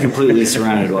even if you completely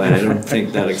surrounded white, I don't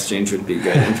think that exchange would be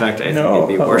good. In fact, I think No. it'd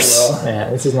be worse. well. Yeah,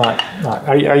 this is not.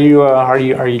 Are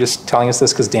you just telling us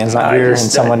this because Dan's not here and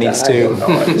someone needs to?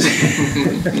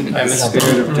 I missed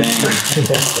Spirit of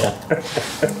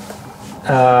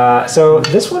Dan. So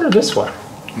this one or this one?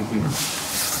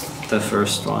 The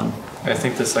first one. I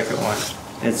think the second one.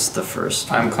 It's the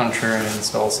first one. I'm contrarian,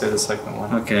 so I'll say the second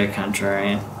one. Okay,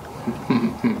 contrarian.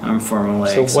 I'm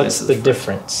formulaic. So so what's this the is the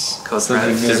difference? Close So the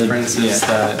friends. difference is yeah.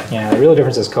 that Yeah, the real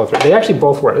difference is code thread. They actually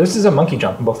both work. This is a monkey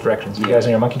jump in both directions. You guys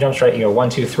know your monkey jumps, right? You go 1,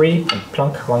 2, 3, and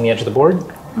plunk along the edge of the board.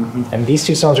 And these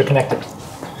two stones are connected.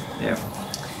 Yeah.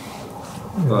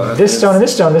 But This if- stone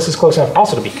and this is close enough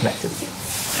also to be connected.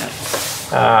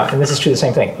 Yeah. And this is true the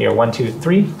same thing. Here, 1, 2,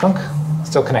 3, plunk,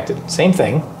 still connected. Same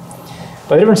thing.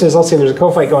 But the difference is, let's say there's a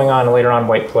co-fight going on, and later on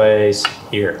white plays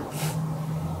here.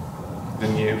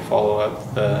 then you follow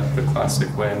up the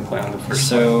classic way and play on the first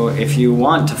one. So if you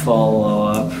want to follow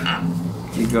up,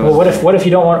 you go. Well, what if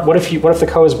you don't want? What if the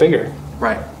co is bigger?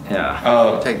 Right. Yeah.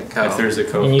 Oh, Take the co. if there's a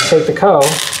And code. you take the co,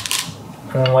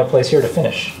 and then white plays here to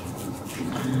finish.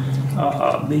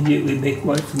 Immediately make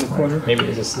white from the corner. Maybe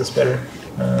is this better?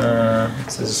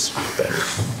 This is better.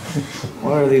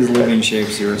 What are these living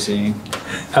shapes you were seeing?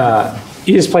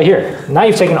 You just play here. Now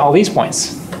you've taken all these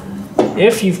points.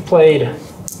 If you've played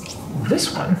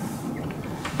this one,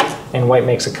 and white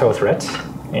makes a co-threat,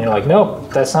 and you're like,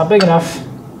 nope, that's not big enough.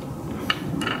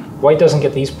 White doesn't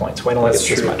get these points. White only That's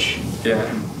gets this true. much.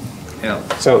 Yeah. Yeah.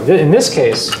 So in this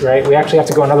case, right, we actually have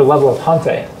to go another level of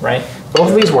Honte, right? Both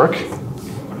of these work,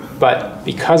 but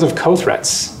because of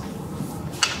co-threats,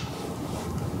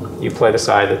 you play the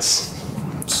side that's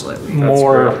Slightly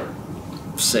more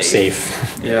safe.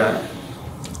 safe Yeah.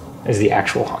 is the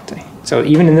actual Honte. So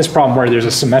even in this problem where there's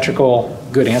a symmetrical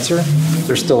good answer,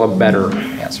 there's still a better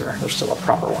answer. There's still a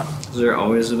proper one. Is there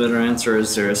always a better answer, or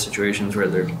is there situations where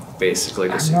they're basically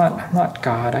the same? I'm not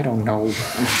God, I don't know.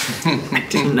 I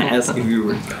didn't ask if you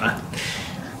were God.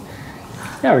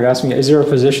 Yeah, you're asking me, is there a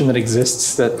position that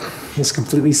exists that is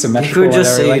completely You symmetrical? could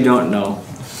just and say everything? you don't know.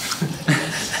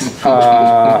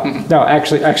 No,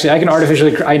 actually, I can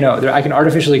artificially, I can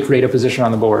artificially create a position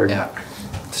on the board Yeah.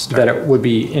 that it would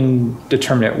be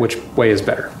indeterminate which way is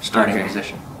better. Starting Okay.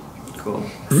 position. Cool.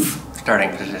 Starting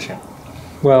position.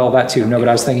 Well, that too. No, but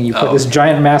I was thinking you put Oh. this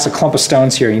giant mass, a clump of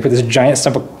stones here, and you put this giant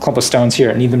clump of stones here,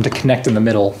 and need them to connect in the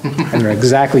middle, and they're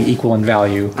exactly equal in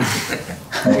value.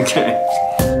 Okay.